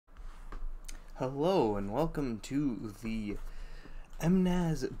Hello and welcome to the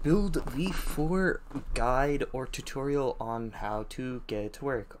MNNAZ Build V4 guide or tutorial on how to get it to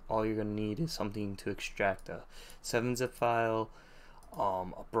work. All you're going to need is something to extract a 7-zip file, a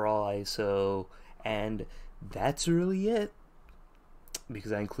brawl ISO, and that's really it,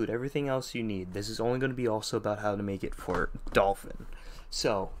 because I include everything else you need. This is only going to be also about how to make it for Dolphin.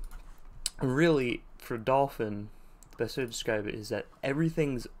 So really, for Dolphin, the best way to describe it is that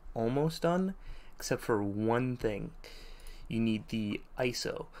everything's almost done except for one thing. You need the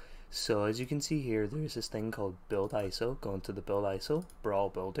ISO. So as you can see here, there's this thing called build ISO. Go into the build ISO, brawl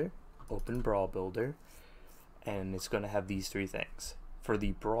builder, open brawl builder, and it's going to have these three things. For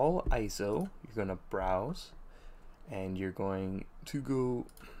the brawl ISO, you're going to browse and you're going to go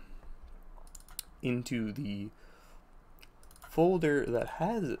into the folder that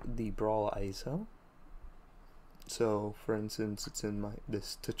has the brawl ISO. So for instance, it's in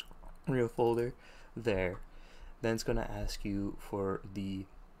this tutorial folder there. Then it's going to ask you for the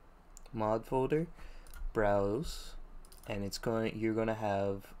mod folder, browse, and you're going to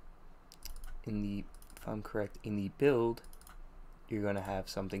have in the, if I'm correct, in the build, you're going to have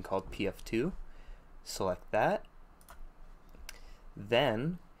something called pf2. Select that.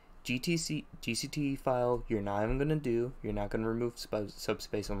 Then GCT file you're not even going to do. You're not going to remove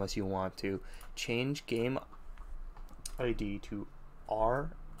subspace unless you want to. Change game ID to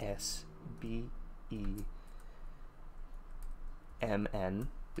RSBEMN.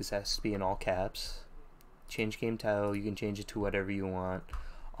 This has to be in all caps. Change game title, you can change it to whatever you want.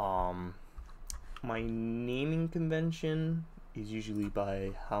 My naming convention is usually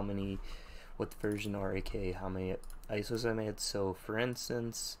by what version or aka how many ISOs I made. So for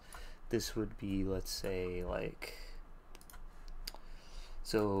instance, this would be, let's say, like,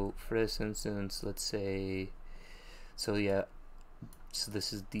 so for this instance, let's say, so yeah, so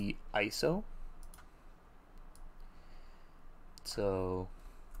this is the ISO. So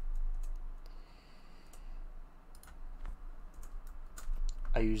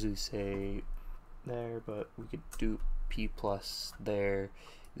I usually say there, but we could do P plus there.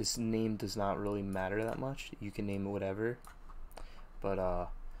 This name does not really matter that much. You can name it whatever, but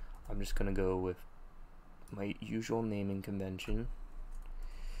I'm just gonna go with my usual naming convention.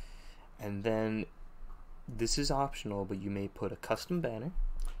 And then this is optional, but you may put a custom banner,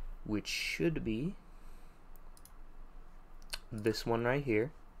 which should be this one right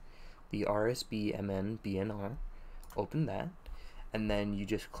here, the RSBMNBNR. Open that, and then you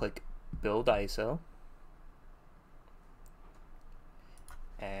just click build ISO,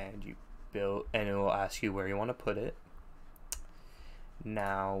 and you build, and it will ask you where you want to put it.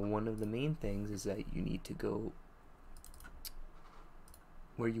 Now, one of the main things is that you need to go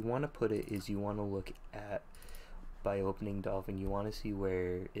where you want to put it. Is you want to look at, by opening Dolphin, you want to see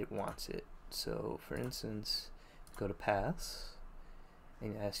where it wants it. So for instance, go to paths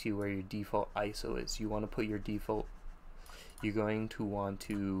and ask you where your default ISO is. You want to put your default, you're going to want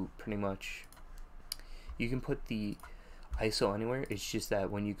to pretty much, you can put the ISO anywhere. It's just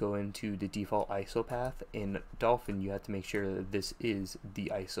that when you go into the default ISO path in Dolphin, you have to make sure that this is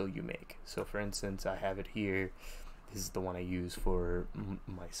the ISO you make. So for instance, I have it here. This is the one I use for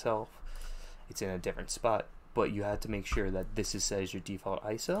myself. It's in a different spot, but you have to make sure that this says your default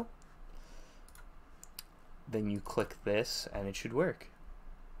ISO. Then you click this and it should work.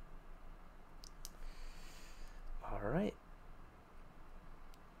 Alright.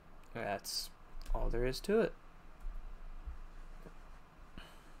 That's all there is to it.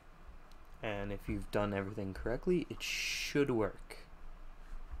 And if you've done everything correctly, it should work.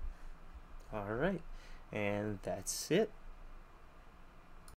 Alright. And that's it.